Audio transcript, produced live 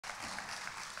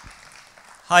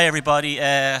Hi everybody.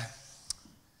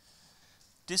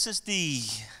 This is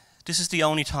the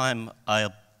only time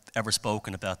I've ever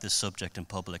spoken about this subject in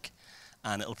public,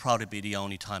 and it'll probably be the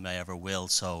only time I ever will.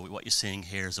 So what you're seeing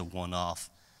here is a one-off,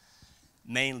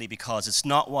 mainly because it's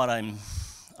not what I'm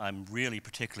really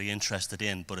particularly interested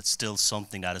in, but it's still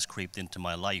something that has creeped into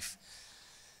my life.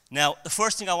 Now, the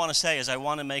first thing I want to say is I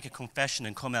want to make a confession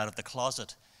and come out of the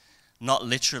closet. Not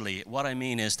literally. What I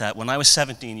mean is that when I was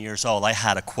 17 years old, I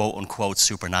had a quote-unquote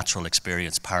supernatural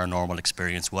experience, paranormal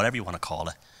experience, whatever you want to call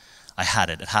it. I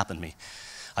had it. It happened to me.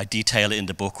 I detail it in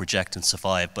the book, Reject and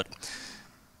Survive. But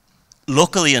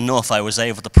luckily enough, I was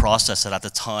able to process it at the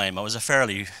time. I was a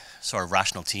fairly sort of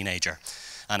rational teenager,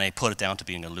 and I put it down to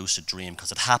being a lucid dream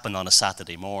because it happened on a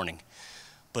Saturday morning.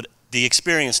 But the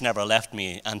experience never left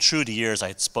me, and through the years,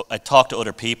 I talked to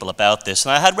other people about this,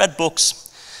 and I had read books.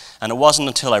 And it wasn't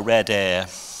until I read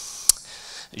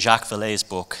Jacques Vallée's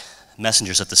book,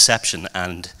 Messengers of Deception,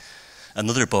 and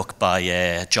another book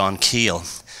by John Keel,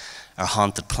 Our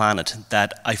Haunted Planet,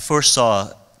 that I first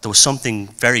saw there was something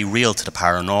very real to the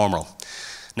paranormal.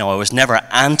 Now, I was never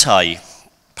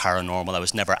anti-paranormal. I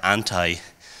was never anti,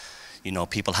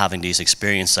 people having these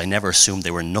experiences. I never assumed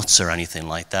they were nuts or anything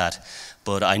like that.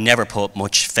 But I never put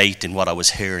much faith in what I was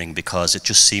hearing because it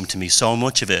just seemed to me so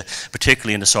much of it,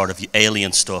 particularly in the sort of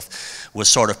alien stuff, was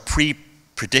sort of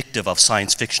predictive of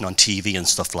science fiction on TV and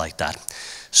stuff like that.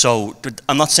 So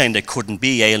I'm not saying there couldn't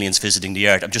be aliens visiting the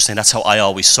Earth. I'm just saying that's how I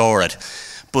always saw it.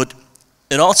 But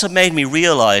it also made me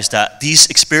realize that these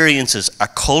experiences are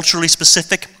culturally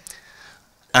specific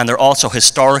and they're also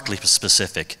historically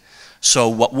specific. So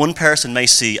what one person may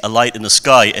see, a light in the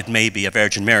sky, it may be a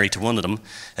Virgin Mary to one of them,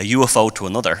 a UFO to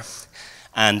another,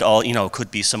 and it could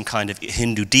be some kind of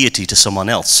Hindu deity to someone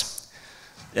else.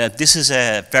 This is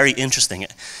very interesting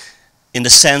in the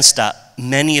sense that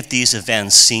many of these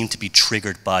events seem to be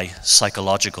triggered by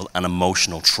psychological and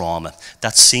emotional trauma.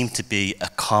 That seemed to be a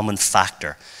common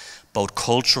factor, both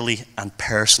culturally and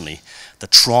personally. The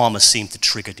trauma seemed to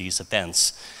trigger these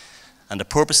events. And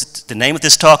the name of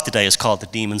this talk today is called The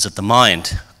Demons of the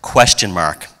Mind, ?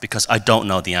 Because I don't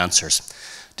know the answers.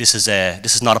 This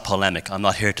is not a polemic. I'm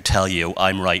not here to tell you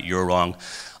I'm right, you're wrong.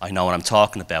 I know what I'm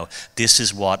talking about. This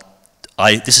is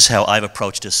how I've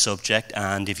approached this subject,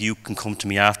 and if you can come to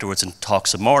me afterwards and talk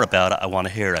some more about it, I want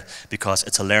to hear it, because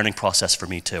it's a learning process for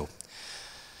me too.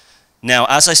 Now,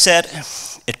 as I said,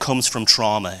 it comes from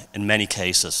trauma in many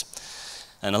cases.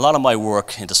 And a lot of my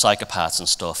work into psychopaths and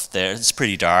stuff, it's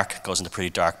pretty dark, it goes into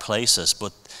pretty dark places,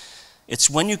 but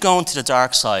it's when you go into the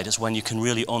dark side is when you can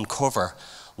really uncover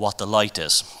what the light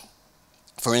is.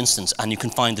 For instance, and you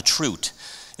can find the truth.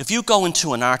 If you go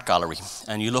into an art gallery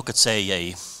and you look at, say,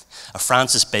 a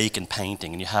Francis Bacon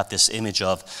painting, and you have this image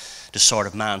of this sort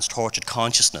of man's tortured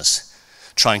consciousness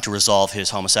trying to resolve his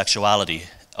homosexuality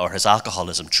or his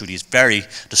alcoholism through these very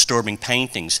disturbing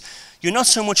paintings, you're not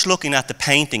so much looking at the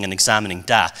painting and examining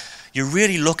that. You're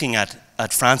really looking at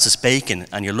Francis Bacon,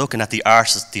 and you're looking at the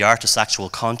artist's actual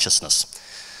consciousness.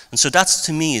 And so that's,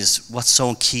 to me, is what's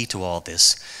so key to all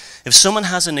this. If someone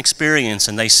has an experience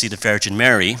and they see the Virgin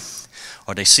Mary,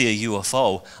 or they see a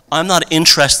UFO, I'm not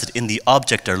interested in the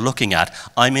object they're looking at.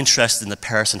 I'm interested in the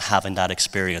person having that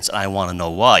experience, and I want to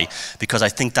know why. Because I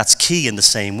think that's key in the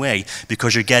same way,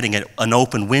 because you're getting an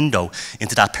open window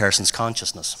into that person's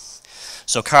consciousness.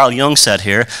 So Carl Jung said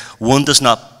here, one does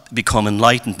not become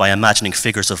enlightened by imagining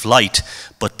figures of light,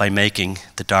 but by making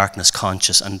the darkness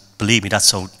conscious. And believe me, that's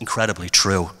so incredibly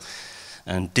true.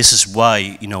 And this is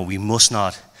why, we must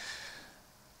not,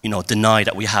 deny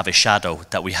that we have a shadow,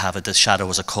 that we have this shadow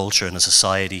as a culture and a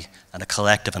society and a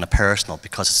collective and a personal,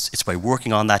 because it's by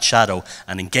working on that shadow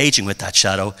and engaging with that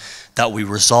shadow that we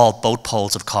resolve both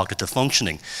poles of cognitive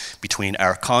functioning between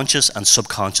our conscious and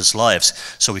subconscious lives,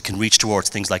 so we can reach towards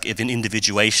things like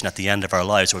individuation at the end of our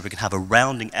lives, where we can have a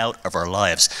rounding out of our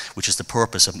lives, which is the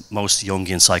purpose of most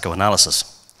Jungian psychoanalysis.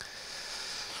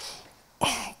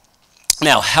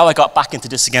 Now, how I got back into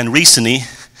this again recently,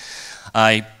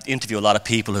 I interview a lot of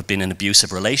people who've been in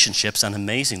abusive relationships, and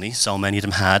amazingly, so many of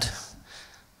them had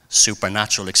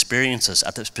supernatural experiences,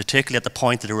 particularly at the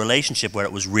point of the relationship where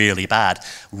it was really bad,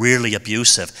 really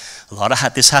abusive. A lot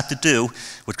of this had to do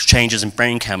with changes in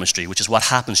brain chemistry, which is what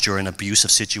happens during an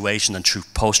abusive situation and through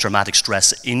post-traumatic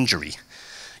stress injury.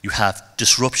 You have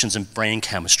disruptions in brain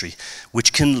chemistry,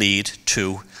 which can lead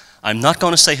to, I'm not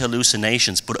going to say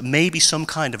hallucinations, but it may be some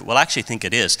kind of, well, I actually think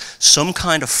it is, some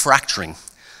kind of fracturing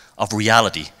of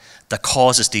reality that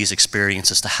causes these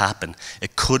experiences to happen.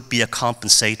 It could be a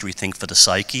compensatory thing for the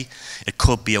psyche. It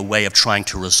could be a way of trying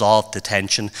to resolve the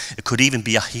tension. It could even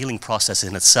be a healing process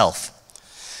in itself.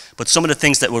 But some of the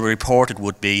things that were reported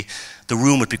would be the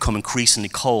room would become increasingly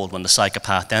cold when the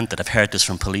psychopath entered. I've heard this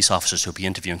from police officers who'll be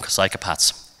interviewing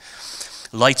psychopaths.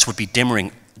 Lights would be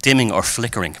dimming or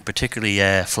flickering, particularly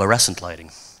fluorescent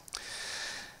lighting.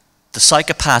 The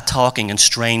psychopath talking in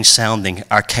strange sounding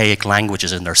archaic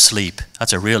languages in their sleep.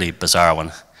 That's a really bizarre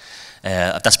one.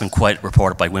 That's been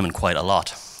reported by women quite a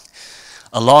lot.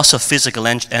 A loss of physical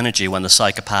energy when the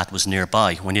psychopath was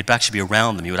nearby. When you'd actually be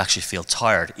around them, you would actually feel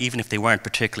tired. Even if they weren't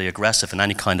particularly aggressive in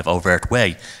any kind of overt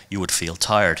way, you would feel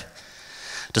tired.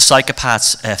 The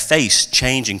psychopath's face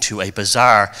changing to a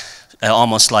bizarre,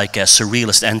 almost like a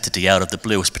surrealist entity out of the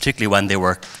blue, particularly when they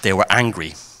were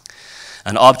angry.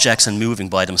 And objects and moving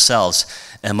by themselves,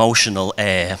 emotional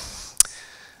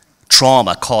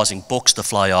trauma causing books to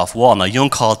fly off wall. Now Jung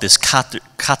called this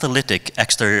catalytic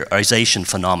exteriorization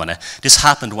phenomena. This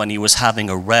happened when he was having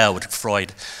a row with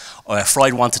Freud.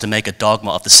 Freud wanted to make a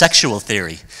dogma of the sexual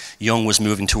theory. Jung was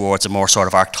moving towards a more sort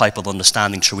of archetypal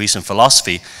understanding through Eastern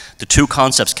philosophy. The two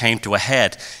concepts came to a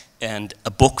head and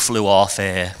a book flew off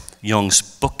Jung's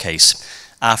bookcase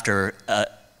after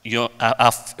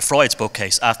Freud's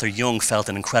bookcase after Jung felt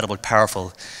an incredible,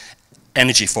 powerful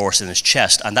energy force in his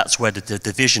chest, and that's where the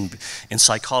division in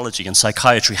psychology and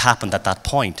psychiatry happened at that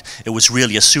point. It was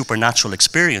really a supernatural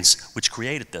experience which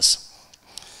created this.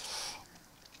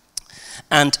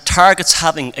 And targets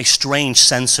having a strange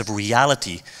sense of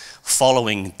reality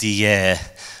following the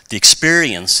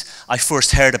experience. I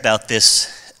first heard about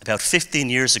this about 15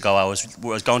 years ago. I was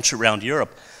going around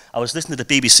Europe. I was listening to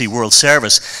the BBC World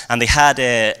Service, and they had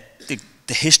the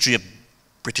history of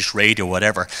British radio,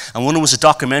 whatever. And one was a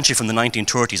documentary from the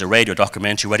 1930s, a radio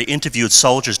documentary, where they interviewed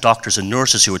soldiers, doctors, and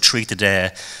nurses who had treated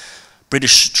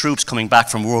British troops coming back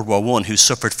from World War I who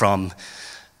suffered from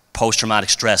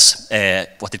post-traumatic stress,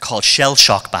 what they called shell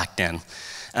shock back then.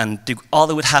 And all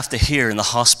they would have to hear in the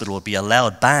hospital would be a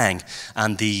loud bang,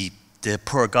 and the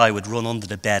poor guy would run under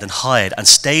the bed and hide and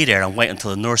stay there and wait until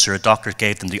a nurse or a doctor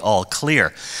gave them the all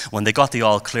clear. When they got the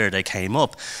all clear, they came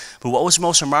up. But what was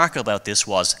most remarkable about this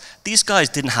was these guys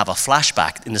didn't have a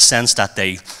flashback in the sense that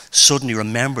they suddenly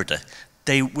remembered it.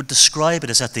 They would describe it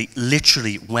as that they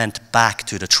literally went back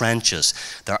to the trenches.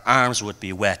 Their arms would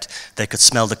be wet. They could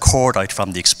smell the cordite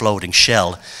from the exploding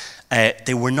shell.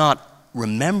 They were not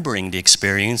remembering the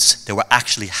experience. They were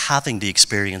actually having the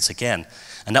experience again.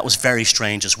 And that was very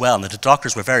strange as well. And the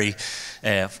doctors were very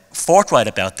forthright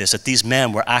about this, that these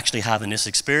men were actually having this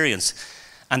experience.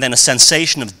 And then a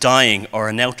sensation of dying or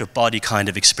an out-of-body kind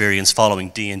of experience following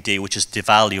D&D, which is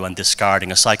devalue and discarding.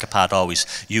 A psychopath always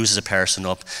uses a person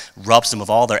up, robs them of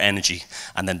all their energy,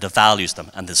 and then devalues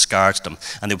them and discards them.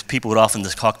 And people would often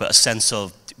talk about a sense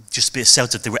of just be a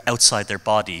sense that they were outside their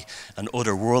body and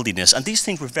otherworldliness. And these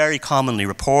things were very commonly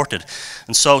reported.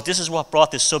 And so this is what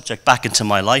brought this subject back into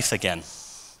my life again.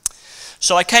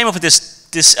 So I came up with this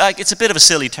it's a bit of a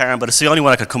silly term, but it's the only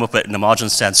one I could come up with in a modern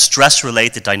sense,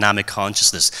 stress-related dynamic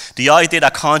consciousness. The idea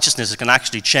that consciousness can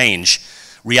actually change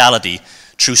reality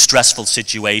through stressful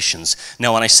situations.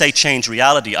 Now, when I say change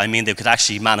reality, I mean they could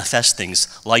actually manifest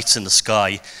things, lights in the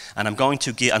sky, and I'm going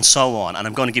to give, and so on. And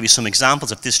I'm going to give you some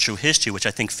examples of this through history, which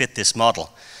I think fit this model.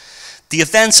 The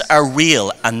events are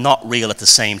real and not real at the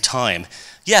same time.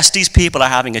 Yes, these people are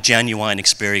having a genuine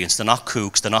experience. They're not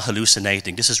kooks, they're not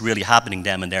hallucinating. This is really happening to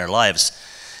them in their lives.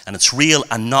 And it's real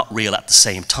and not real at the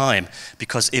same time.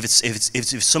 Because if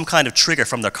it's some kind of trigger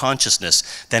from their consciousness,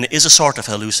 then it is a sort of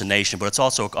hallucination, but it's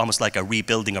also almost like a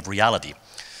rebuilding of reality.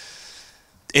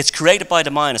 It's created by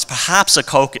the mind as perhaps a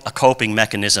coping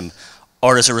mechanism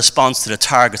or as a response to the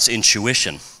target's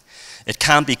intuition. It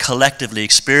can be collectively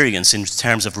experienced in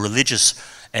terms of religious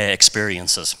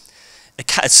experiences.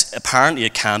 Apparently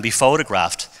it can be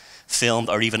photographed, filmed,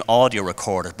 or even audio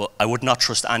recorded, but I would not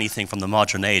trust anything from the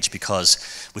modern age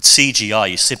because with CGI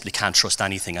you simply can't trust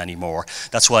anything anymore.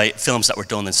 That's why films that were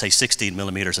done in, say,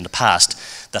 16mm in the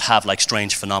past that have like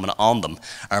strange phenomena on them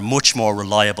are much more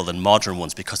reliable than modern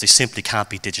ones because they simply can't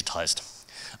be digitized.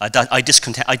 I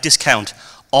discount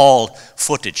all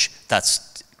footage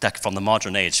that's from the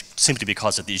modern age simply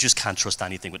because you just can't trust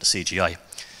anything with the CGI.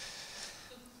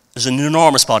 There's an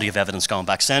enormous body of evidence going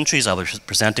back centuries. I was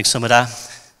presenting some of that.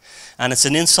 And it's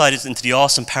an insight into the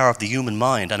awesome power of the human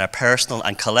mind and our personal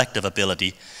and collective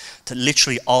ability to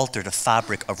literally alter the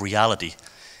fabric of reality,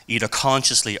 either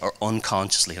consciously or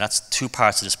unconsciously. And that's two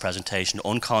parts of this presentation.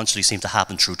 Unconsciously seems to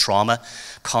happen through trauma.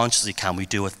 Consciously, can we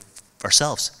do it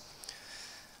ourselves?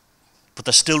 But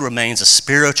there still remains a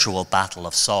spiritual battle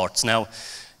of sorts. Now,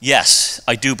 yes,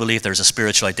 I do believe there's a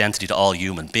spiritual identity to all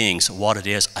human beings. What it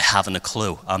is, I haven't a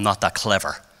clue. I'm not that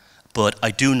clever. But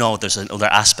I do know there's another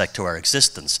aspect to our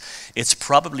existence. It's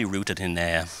probably rooted in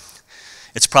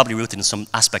It's probably rooted in some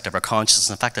aspect of our consciousness.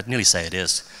 In fact, I'd nearly say it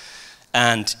is.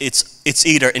 And it's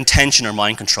either intention or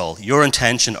mind control. Your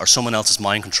intention or someone else's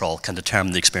mind control can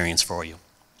determine the experience for you.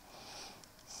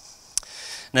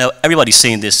 Now, everybody's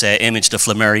seen this image, the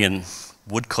Flammarion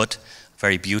woodcut,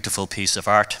 very beautiful piece of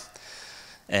art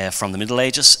from the Middle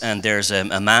Ages. And there's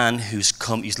a man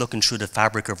he's looking through the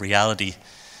fabric of reality,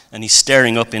 and he's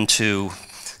staring up into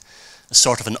a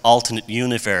sort of an alternate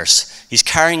universe. He's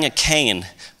carrying a cane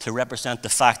to represent the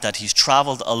fact that he's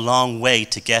traveled a long way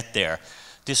to get there.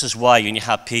 This is why when you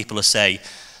have people who say,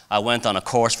 I went on a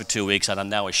course for 2 weeks and I'm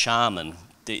now a shaman,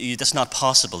 that's not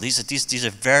possible. These are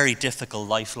very difficult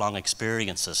lifelong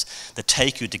experiences that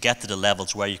take you to get to the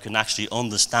levels where you can actually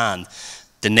understand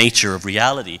the nature of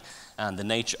reality and the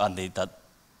nature, that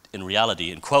in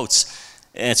reality, in quotes.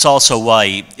 It's also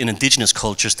why in indigenous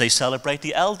cultures they celebrate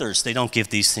the elders. They don't give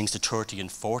these things to 30 and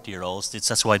 40-year-olds.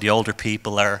 That's why the older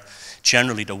people are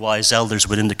generally the wise elders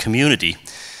within the community.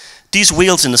 These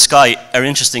wheels in the sky are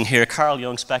interesting here. Carl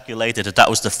Jung speculated that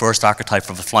was the first archetype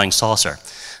of a flying saucer,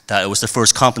 that it was the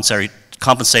first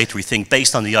compensatory thing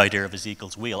based on the idea of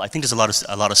Ezekiel's wheel. I think there's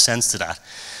a lot of sense to that.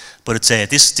 But it's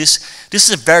this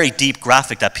is a very deep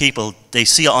graphic that people, they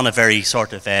see it on a very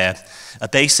sort of a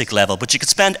basic level, but you could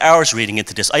spend hours reading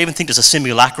into this. I even think there's a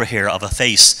simulacra here of a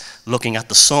face looking at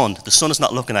the sun. The sun is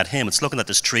not looking at him, it's looking at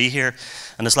this tree here,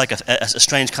 and there's like a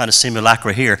strange kind of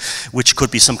simulacra here, which could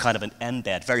be some kind of an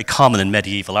embed, very common in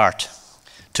medieval art,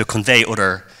 to convey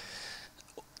other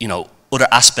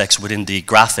aspects within the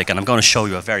graphic, and I'm going to show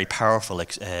you a very powerful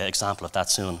example of that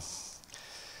soon.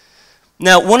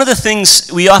 Now, one of the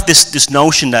things, we have this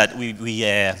notion that we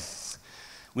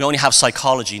only have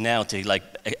psychology now to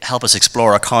help us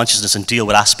explore our consciousness and deal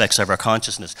with aspects of our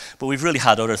consciousness, but we've really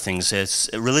had other things.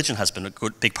 Religion has been a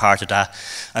big part of that,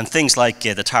 and things like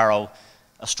the tarot,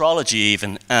 astrology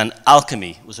even, and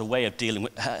alchemy was a way of dealing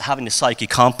with having the psyche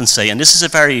compensate. And this is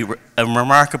a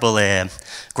remarkable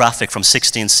graphic from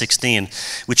 1616,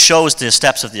 which shows the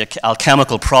steps of the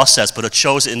alchemical process, but it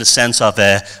shows it in the sense of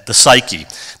the psyche.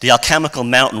 The alchemical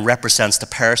mountain represents the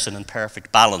person in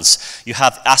perfect balance. You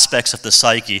have aspects of the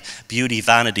psyche: beauty,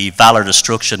 vanity, valor,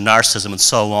 destruction, narcissism, and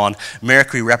so on.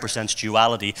 Mercury represents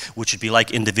duality, which would be like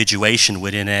individuation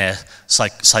within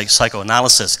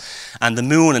psychoanalysis. And the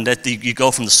moon, and that you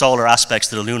go from the solar aspects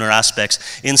to the lunar aspects.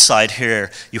 Inside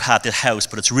here, you have the house,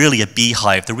 but it's really a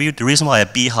beehive. The reason why a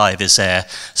beehive is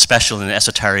special in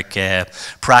esoteric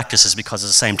practice is because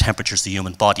it's the same temperature as the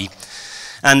human body.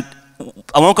 And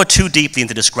I won't go too deeply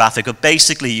into this graphic, but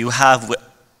basically you have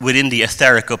within the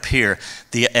etheric up here,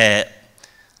 the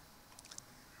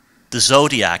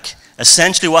zodiac.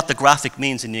 Essentially what the graphic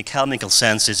means in the alchemical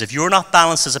sense is if you're not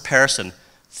balanced as a person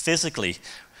physically,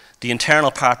 the internal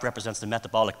part represents the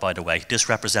metabolic, by the way. This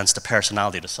represents the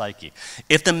personality, the psyche.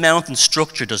 If the mountain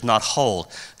structure does not hold,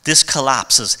 this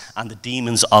collapses and the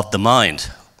demons of the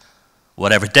mind,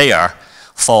 whatever they are,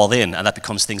 fall in, and that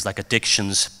becomes things like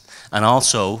addictions and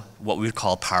also what we would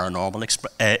call paranormal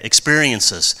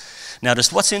experiences. Now,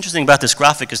 what's interesting about this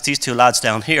graphic is these two lads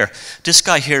down here. This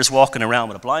guy here is walking around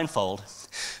with a blindfold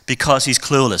because he's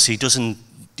clueless. He doesn't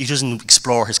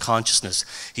explore his consciousness.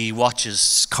 He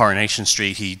watches Coronation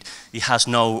Street. He has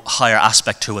no higher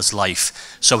aspect to his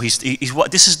life. So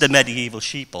this is the medieval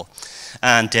sheeple.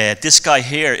 And this guy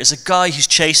here is a guy who's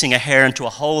chasing a hare into a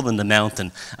hole in the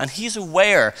mountain. And he's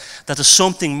aware that there's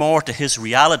something more to his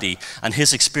reality and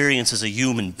his experience as a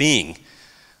human being.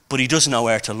 But he doesn't know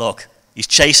where to look. He's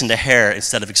chasing the hare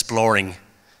instead of exploring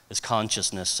his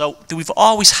consciousness. So we've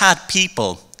always had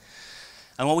people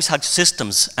and always had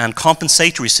systems and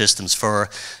compensatory systems for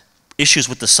issues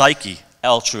with the psyche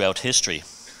all throughout history.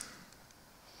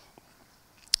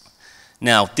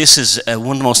 Now, this is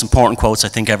one of the most important quotes I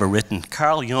think ever written.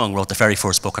 Carl Jung wrote the very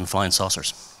first book on flying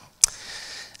saucers.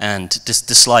 And this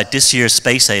slide, this year's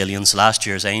space aliens, last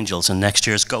year's angels, and next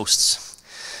year's ghosts.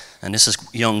 And this is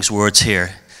Jung's words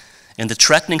here. In the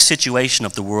threatening situation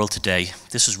of the world today,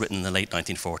 this was written in the late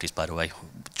 1940s, by the way,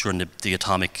 during the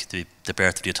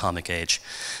birth of the atomic age,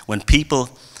 when people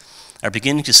are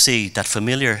beginning to see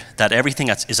that everything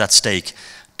is at stake,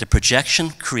 the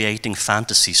projection-creating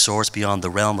fantasy soars beyond the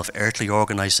realm of earthly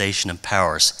organization and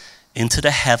powers into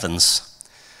the heavens,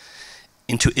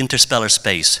 into interstellar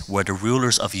space, where the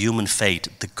rulers of human fate,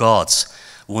 the gods,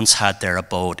 once had their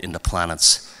abode in the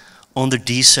planets. Under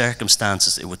these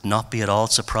circumstances, it would not be at all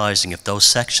surprising if those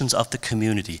sections of the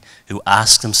community who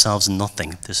ask themselves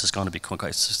nothing, this is going to be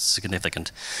quite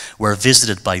significant, were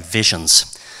visited by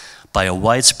visions, by a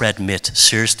widespread myth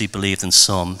seriously believed in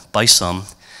by some,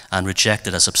 and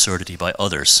rejected as absurdity by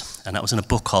others. And that was in a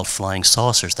book called Flying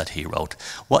Saucers that he wrote.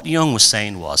 What Jung was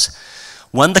saying was,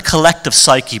 When the collective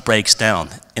psyche breaks down,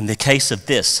 in the case of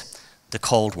this, the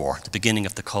Cold War, the beginning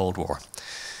of the Cold War,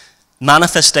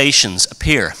 manifestations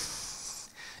appear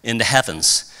in the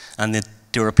heavens, and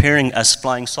they were appearing as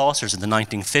flying saucers in the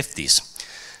 1950s.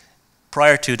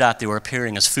 Prior to that, they were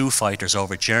appearing as Foo Fighters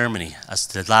over Germany. As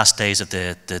the last days of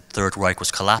the Third Reich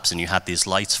was collapsing, you had these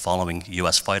lights following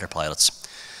US fighter pilots.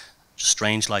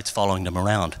 Strange lights following them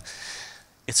around.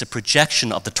 It's a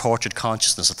projection of the tortured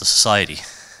consciousness of the society,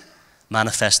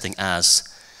 manifesting as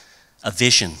a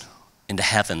vision in the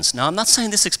heavens. Now, I'm not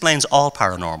saying this explains all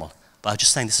paranormal, but I'm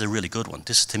just saying this is a really good one.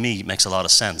 This, to me, makes a lot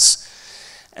of sense.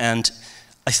 And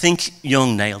I think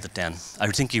Jung nailed it then. I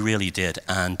think he really did.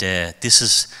 And this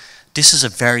is a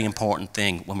very important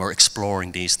thing when we're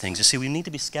exploring these things. You see, we need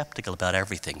to be skeptical about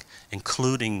everything,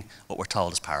 including what we're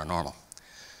told is paranormal.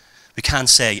 We can't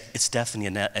say it's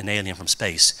definitely an alien from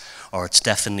space, or it's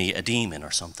definitely a demon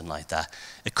or something like that.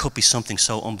 It could be something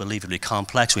so unbelievably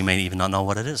complex we may even not know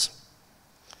what it is.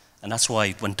 And that's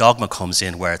why when dogma comes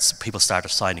in, where people start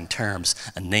assigning terms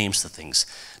and names to things,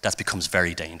 that becomes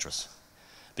very dangerous.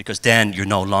 Because then you're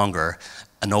no longer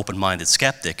an open-minded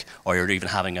skeptic, or you're even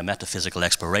having a metaphysical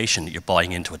exploration. You're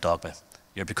buying into a dogma.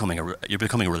 You're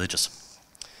becoming religious.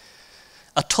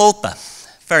 A tulpa,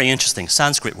 very interesting,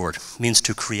 Sanskrit word, means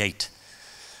to create.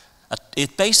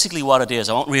 It basically what it is,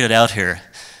 I won't read it out here,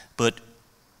 but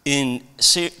in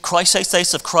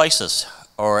states of crisis,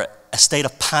 or a state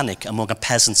of panic among a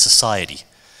peasant society,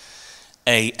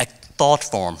 a thought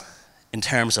form in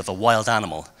terms of a wild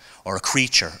animal or a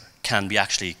creature can be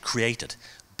actually created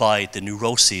by the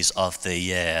neuroses of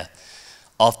the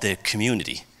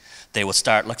community. They would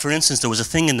start, like for instance, there was a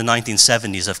thing in the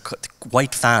 1970s of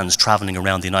white vans traveling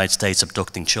around the United States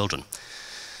abducting children.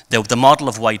 The model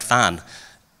of white van,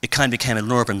 it kind of became an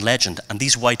urban legend, and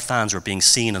these white vans were being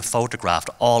seen and photographed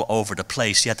all over the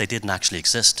place, yet they didn't actually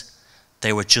exist.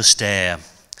 They were just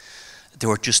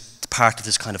part of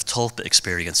this kind of tulpa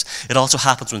experience. It also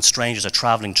happens when strangers are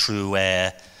traveling through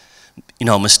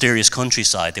mysterious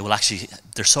countryside.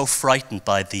 They're so frightened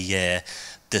by the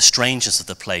strangeness of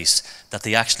the place that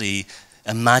they actually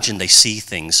imagine they see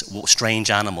things, strange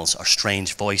animals or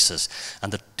strange voices.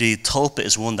 And the tulpa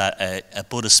is one that a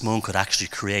Buddhist monk could actually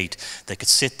create. They could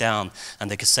sit down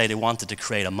and they could say they wanted to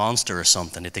create a monster or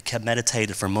something. If they kept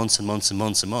meditated for months and months and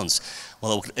months and months,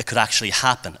 well, it could actually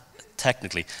happen,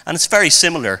 technically. And it's very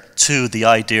similar to the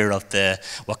idea of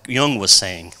what Jung was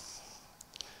saying.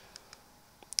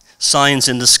 Signs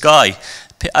in the sky.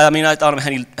 I mean, I don't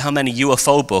know how many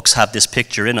UFO books have this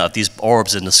picture in it, of these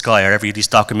orbs in the sky, or these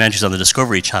documentaries on the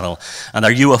Discovery Channel, and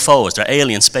they're UFOs, they're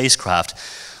alien spacecraft.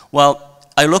 Well,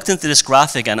 I looked into this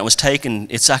graphic, and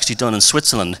it's actually done in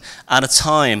Switzerland, at a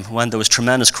time when there was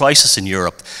tremendous crisis in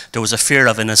Europe. There was a fear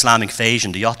of an Islamic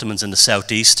invasion, the Ottomans in the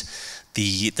southeast,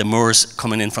 the Moors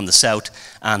coming in from the south,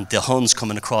 and the Huns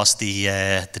coming across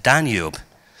the Danube.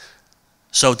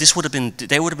 So they would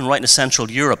have been right in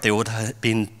Central Europe. They would have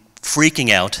been freaking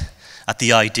out at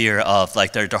the idea of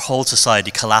like their whole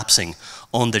society collapsing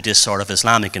under this sort of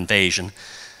Islamic invasion.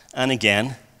 And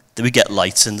again, we get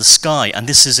lights in the sky. And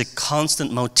this is a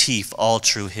constant motif all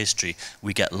through history.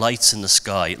 We get lights in the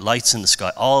sky,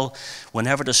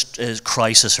 whenever there's a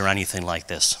crisis or anything like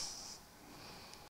this.